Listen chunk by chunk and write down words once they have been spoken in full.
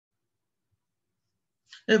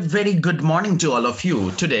A very good morning to all of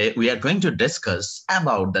you. Today we are going to discuss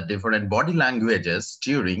about the different body languages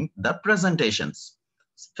during the presentations.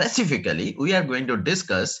 Specifically, we are going to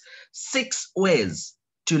discuss 6 ways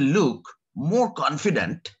to look more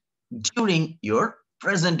confident during your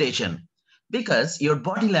presentation because your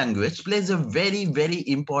body language plays a very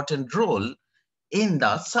important role in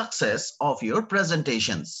the success of your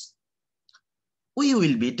presentations. We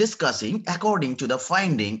will be discussing according to the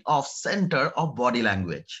finding of Center of Body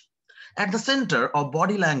Language. At the Center of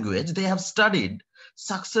Body Language, they have studied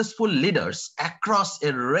successful leaders across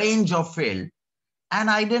a range of fields and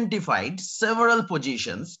identified several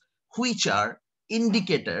positions which are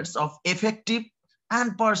indicators of effective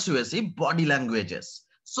and persuasive body languages.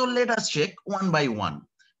 So let us check one by one.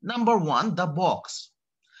 Number one, the box.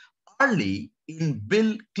 Early in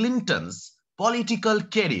Bill Clinton's political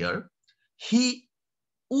career, he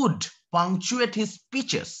would punctuate his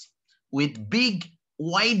speeches with big,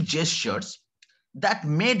 wide gestures that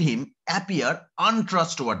made him appear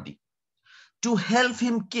untrustworthy. To help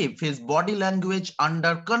him keep his body language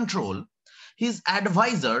under control, his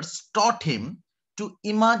advisors taught him to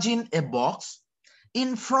imagine a box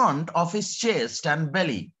in front of his chest and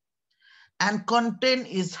belly and contain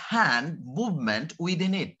his hand movement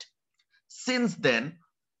within it. Since then,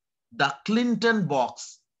 the Clinton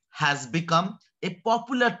box has become a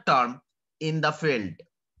popular term in the field.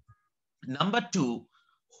 Number two,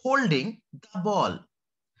 holding the ball.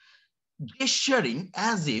 Gesturing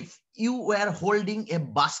as if you were holding a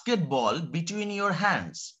basketball between your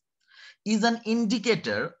hands is an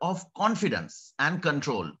indicator of confidence and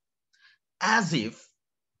control, as if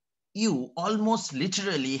you almost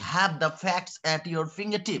literally have the facts at your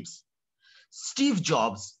fingertips. Steve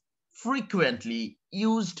Jobs frequently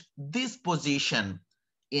used this position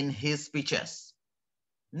in his speeches.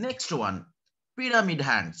 Next one, pyramid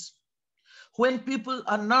hands. When people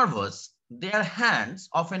are nervous, their hands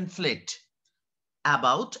often flit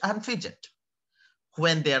about and fidget.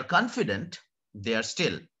 When they are confident, they are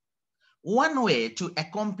still. One way to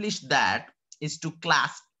accomplish that is to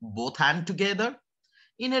clasp both hands together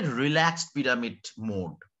in a relaxed pyramid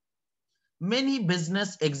mode. Many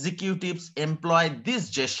business executives employ this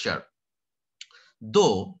gesture,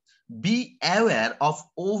 though be aware of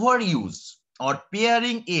overuse or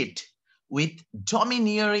pairing it with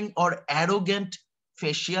domineering or arrogant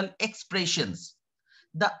facial expressions.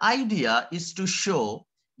 The idea is to show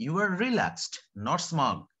you are relaxed, not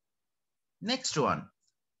smug. Next one,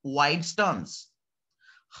 wide stance.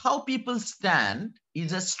 How people stand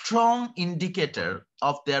is a strong indicator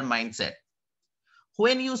of their mindset.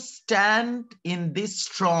 When you stand in this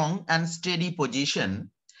strong and steady position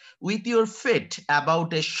with your feet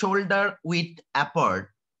about a shoulder width apart,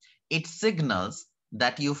 it signals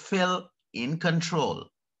that you feel in control.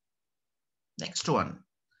 Next one,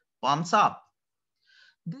 palms up.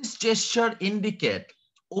 This gesture indicates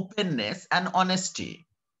openness and honesty.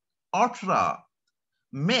 Oprah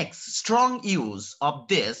makes strong use of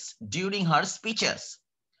this during her speeches.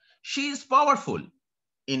 She is powerful,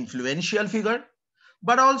 influential figure,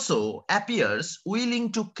 but also appears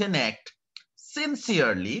willing to connect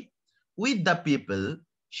sincerely with the people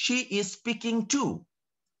she is speaking to,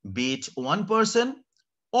 be it one person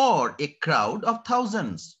or a crowd of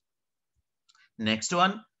thousands. Next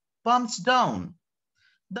one, palms down.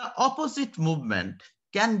 The opposite movement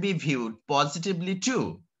can be viewed positively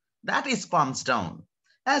too. That is palms down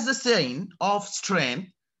as a sign of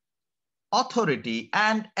strength, authority,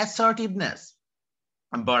 and assertiveness.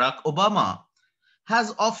 Barack Obama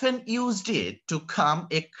has often used it to calm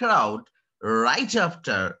a crowd right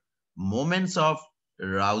after moments of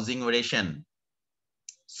rousing oration.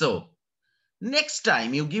 So, next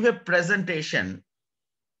time you give a presentation,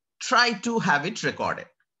 try to have it recorded.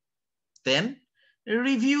 Then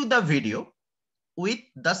review the video with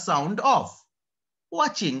the sound off,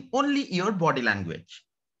 watching only your body language.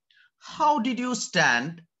 How did you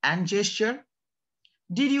stand and gesture?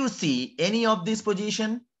 Did you see any of this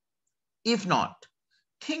position? If not,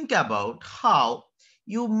 think about how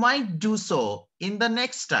you might do so in the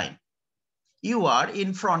next time you are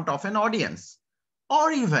in front of an audience,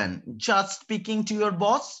 or even just speaking to your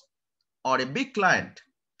boss or a big client.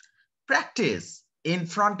 Practice in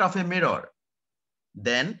front of a mirror,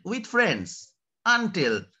 then with friends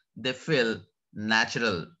until they feel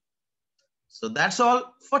natural. So that's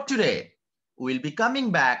all for today. We'll be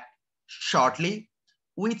coming back shortly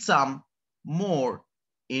with some more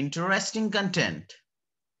interesting content.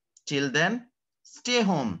 Till then, stay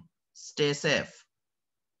home, stay safe.